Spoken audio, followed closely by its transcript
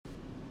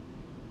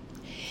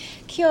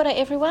Kia ora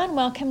everyone,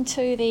 welcome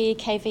to the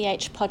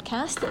KVH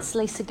podcast. It's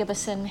Lisa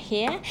Gibbison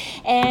here,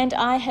 and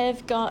I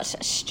have got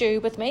Stu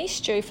with me.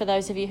 Stu, for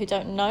those of you who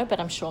don't know, but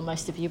I'm sure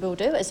most of you will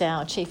do, is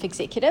our Chief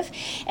Executive,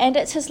 and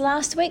it's his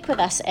last week with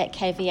us at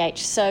KVH,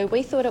 so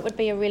we thought it would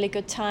be a really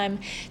good time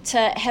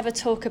to have a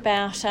talk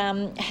about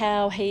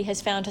how he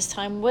has found his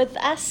time with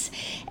us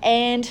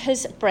and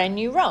his brand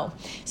new role.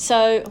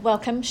 So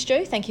welcome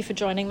Stu, thank you for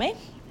joining me.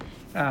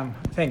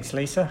 Thanks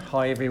Lisa,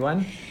 hi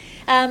everyone.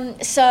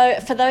 So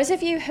for those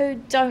of you who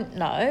don't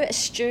know,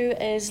 Stu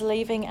is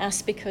leaving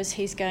us because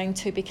he's going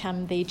to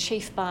become the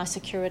Chief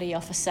Biosecurity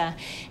Officer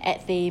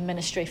at the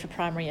Ministry for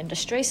Primary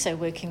Industry, so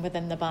working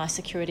within the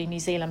Biosecurity New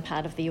Zealand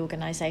part of the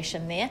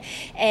organisation there.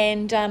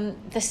 And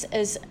this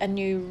is a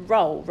new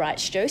role, right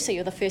Stu? So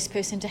you're the first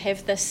person to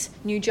have this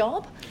new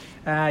job?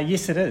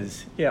 Yes, it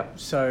is. Yeah.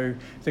 So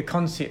the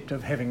concept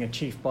of having a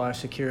Chief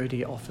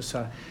Biosecurity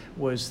Officer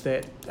was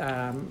that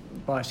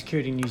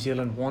Biosecurity New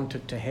Zealand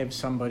wanted to have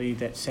somebody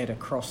that sat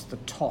across the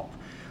top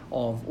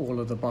of all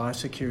of the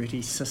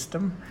biosecurity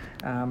system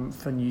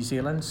for New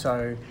Zealand.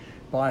 So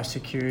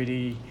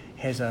biosecurity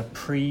has a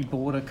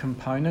pre-border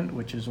component,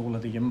 which is all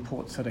of the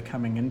imports that are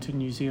coming into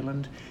New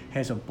Zealand,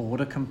 has a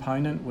border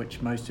component,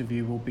 which most of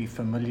you will be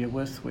familiar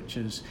with, which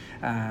is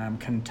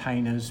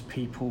containers,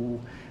 people,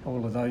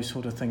 all of those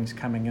sort of things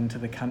coming into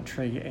the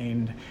country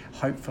and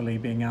hopefully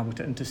being able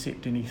to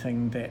intercept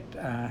anything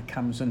that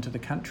comes into the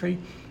country.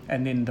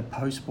 And then the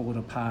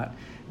post-border part,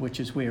 which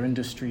is where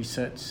industry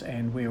sits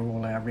and where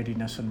all our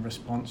readiness and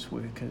response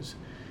work is.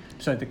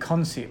 So the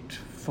concept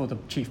for the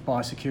Chief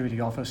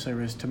Biosecurity Officer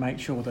is to make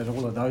sure that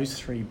all of those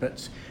three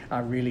bits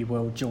are really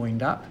well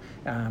joined up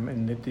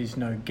and that there's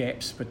no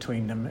gaps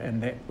between them,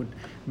 and that would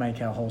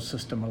make our whole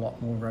system a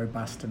lot more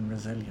robust and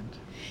resilient.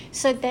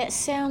 So that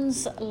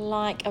sounds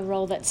like a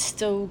role that's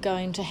still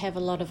going to have a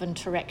lot of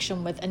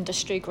interaction with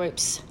industry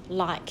groups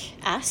like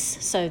us.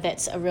 So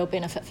that's a real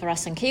benefit for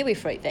us in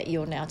Kiwifruit that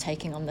you're now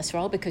taking on this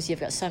role, because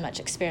you've got so much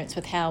experience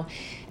with how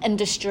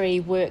industry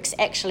works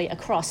actually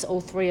across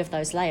all three of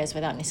those layers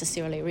without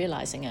necessarily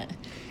realising it.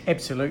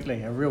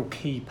 Absolutely. A real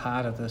key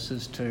part of this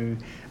is to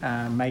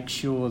make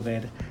sure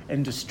that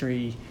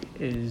industry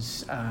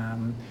is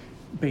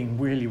being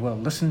really well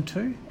listened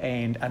to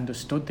and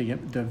understood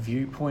the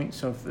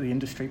viewpoints of the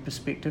industry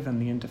perspective and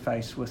the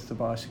interface with the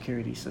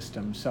biosecurity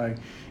system. So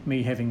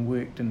me having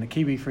worked in the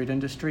kiwifruit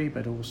industry,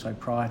 but also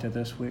prior to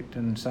this worked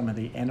in some of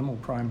the animal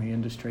primary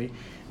industry,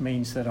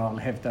 means that I'll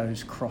have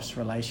those cross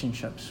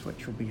relationships,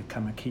 which will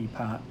become a key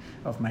part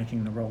of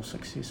making the role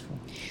successful.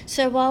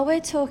 So while we're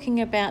talking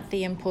about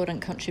the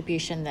important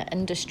contribution that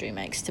industry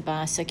makes to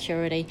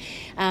biosecurity,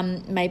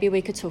 maybe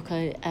we could talk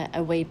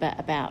a wee bit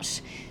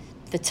about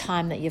the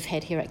time that you've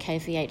had here at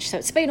KVH. So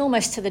it's been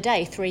almost to the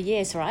day, 3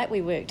 years, right?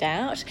 We worked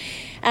out.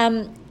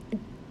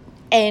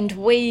 And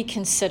we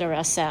consider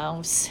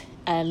ourselves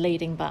a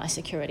leading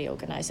biosecurity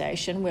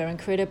organisation. We're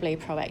incredibly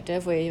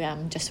proactive. We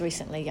just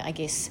recently, I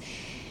guess,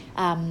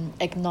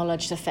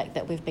 acknowledged the fact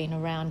that we've been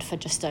around for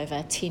just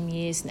over 10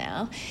 years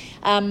now.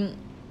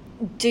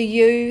 Do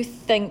you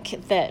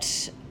think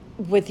that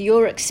with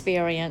your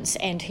experience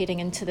and heading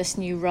into this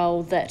new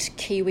role that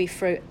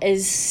Kiwifruit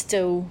is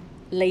still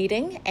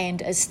leading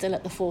and is still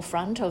at the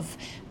forefront of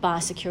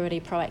biosecurity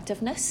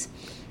proactiveness?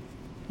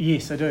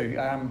 Yes, I do.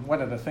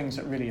 One of the things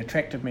that really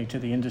attracted me to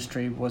the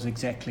industry was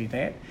exactly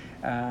that.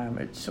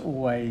 It's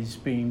always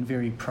been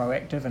very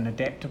proactive and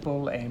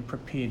adaptable and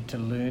prepared to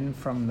learn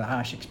from the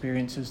harsh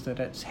experiences that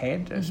it's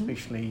had,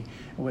 especially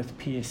with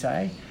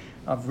PSA.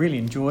 I've really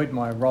enjoyed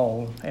my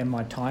role and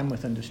my time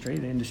with industry.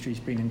 The industry's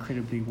been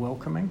incredibly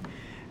welcoming.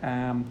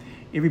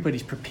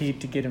 Everybody's prepared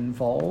to get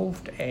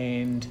involved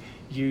and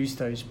use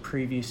those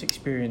previous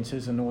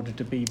experiences in order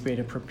to be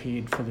better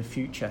prepared for the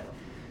future.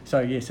 So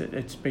yes,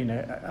 it's been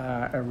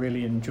a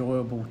really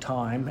enjoyable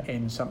time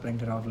and something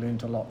that I've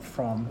learned a lot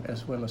from,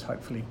 as well as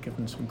hopefully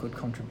given some good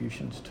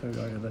contributions to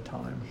over the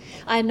time.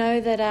 I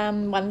know that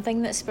one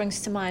thing that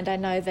springs to mind, I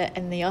know that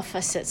in the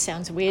office it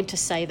sounds weird to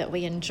say that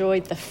we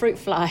enjoyed the fruit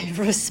fly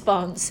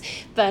response,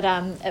 but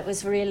it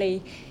was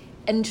really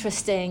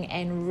interesting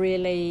and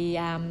really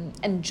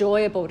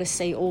enjoyable to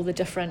see all the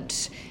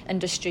different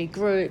industry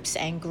groups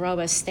and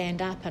growers stand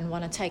up and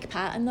want to take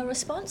part in the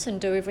response and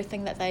do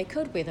everything that they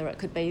could, whether it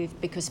could be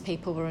because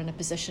people were in a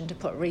position to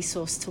put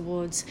resource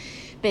towards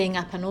being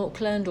up in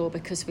Auckland or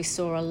because we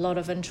saw a lot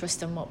of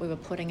interest in what we were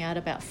putting out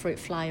about fruit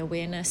fly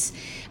awareness.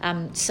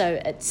 So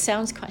it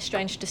sounds quite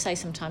strange to say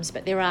sometimes,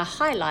 but there are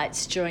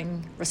highlights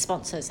during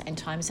responses and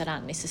times that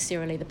aren't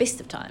necessarily the best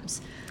of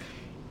times.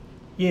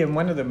 Yeah, and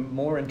one of the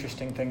more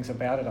interesting things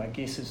about it, I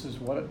guess, is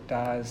what it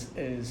does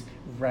is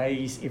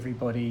raise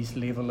everybody's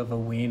level of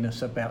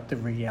awareness about the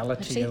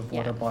reality of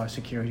what a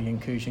biosecurity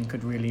incursion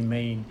could really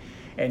mean.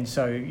 And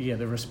so, yeah,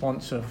 the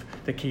response of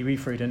the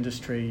kiwifruit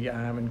industry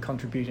and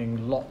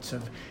contributing lots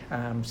of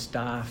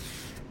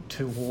staff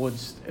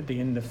towards the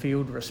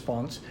in-the-field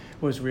response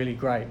was really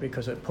great,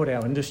 because it put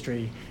our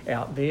industry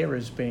out there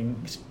as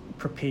being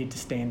prepared to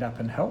stand up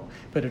and help,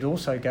 but it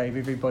also gave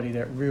everybody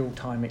that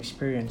real-time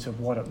experience of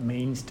what it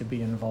means to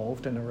be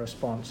involved in a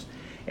response.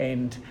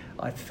 And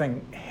I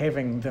think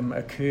having them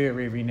occur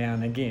every now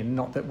and again,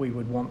 not that we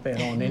would want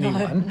that on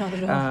anyone, not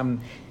at all.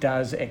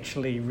 Does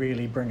actually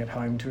really bring it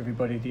home to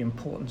everybody, the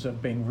importance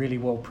of being really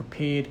well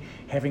prepared,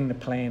 having the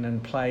plan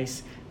in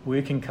place,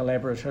 working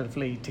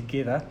collaboratively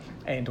together,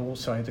 and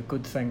also the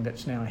good thing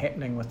that's now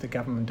happening with the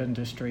government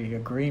industry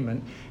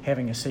agreement,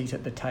 having a seat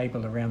at the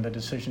table around the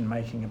decision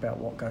making about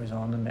what goes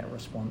on in that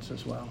response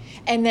as well.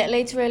 And that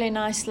leads really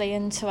nicely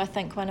into, I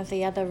think, one of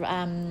the other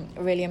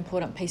really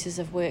important pieces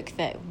of work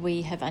that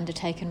we have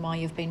undertaken while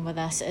you've been with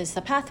us is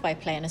the pathway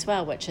plan as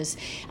well, which is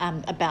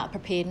about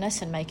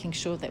preparedness and making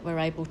sure that we're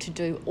able to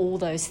do all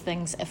those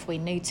things if we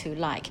need to,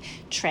 like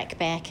track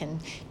back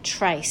and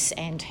trace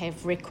and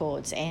have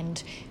records,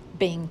 and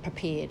being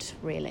prepared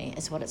really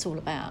is what it's all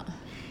about.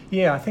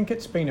 Yeah, I think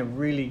it's been a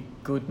really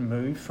good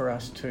move for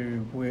us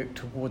to work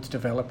towards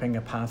developing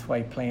a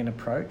pathway plan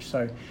approach.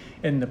 So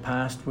in the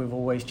past, we've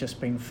always just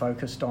been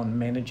focused on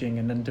managing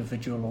an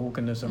individual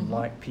organism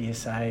like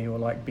PSA or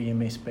like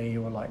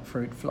BMSB or like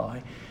fruit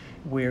fly,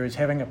 whereas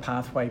having a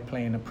pathway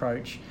plan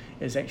approach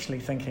is actually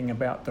thinking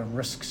about the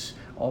risks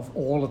of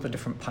all of the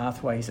different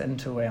pathways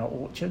into our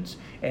orchards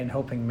and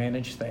helping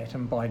manage that.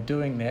 And by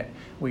doing that,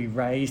 we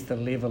raise the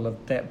level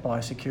of that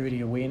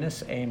biosecurity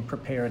awareness and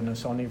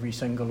preparedness on every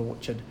single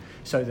orchard,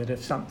 so that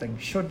if something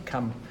should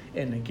come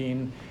in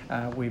again,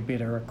 we're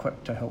better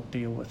equipped to help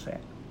deal with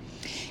that.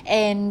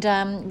 And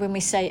when we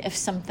say if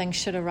something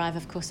should arrive,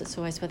 of course, it's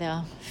always with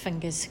our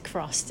fingers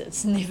crossed.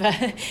 It's never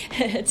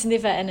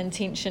an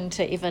intention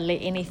to ever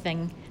let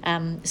anything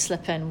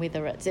slip in,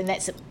 whether it's, and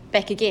that's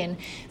back again,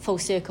 full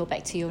circle,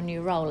 back to your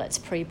new role. It's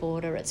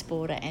pre-border, it's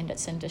border, and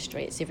it's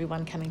industry. It's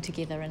everyone coming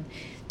together and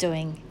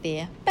doing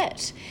their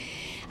bit.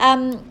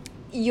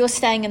 You're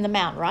staying in the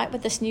Mount, right,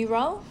 with this new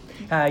role?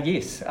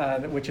 Yes,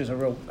 which is a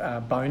real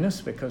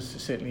bonus, because I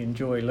certainly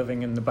enjoy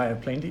living in the Bay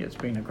of Plenty. It's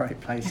been a great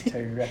place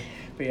to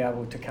be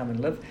able to come and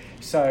live.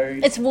 So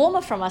it's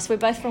warmer from us. We're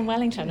both from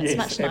Wellington. It's yes,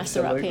 much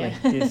nicer absolutely. up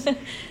here. Yes.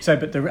 So,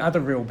 but the other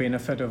real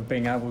benefit of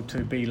being able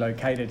to be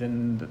located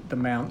in the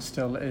Mount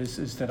still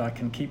is that I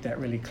can keep that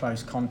really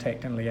close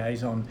contact and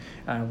liaison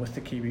with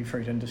the kiwi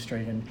fruit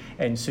industry,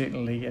 and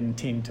certainly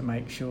intend to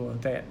make sure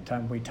that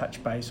we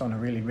touch base on a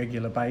really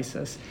regular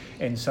basis.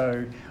 And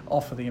so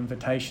offer the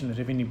invitation that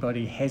if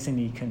anybody has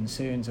any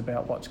concerns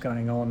about what's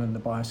going on in the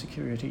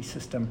biosecurity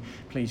system,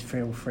 please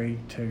feel free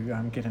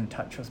to get in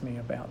touch with me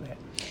about that.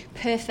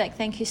 Perfect.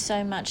 Thank you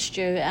so much,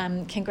 Stu.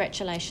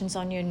 Congratulations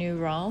on your new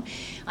role.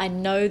 I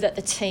know that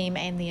the team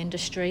and the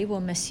industry will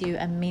miss you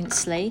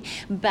immensely,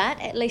 but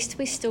at least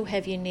we still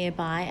have you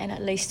nearby, and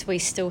at least we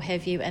still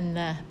have you in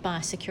the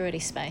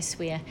biosecurity space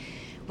where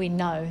we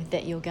know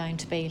that you're going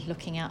to be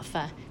looking out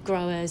for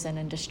growers and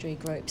industry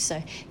groups.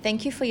 So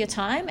thank you for your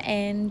time,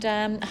 and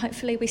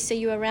hopefully we see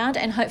you around,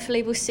 and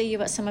hopefully we'll see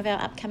you at some of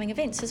our upcoming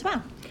events as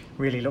well.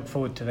 Really look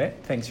forward to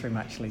that. Thanks very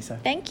much, Lisa.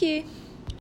 Thank you.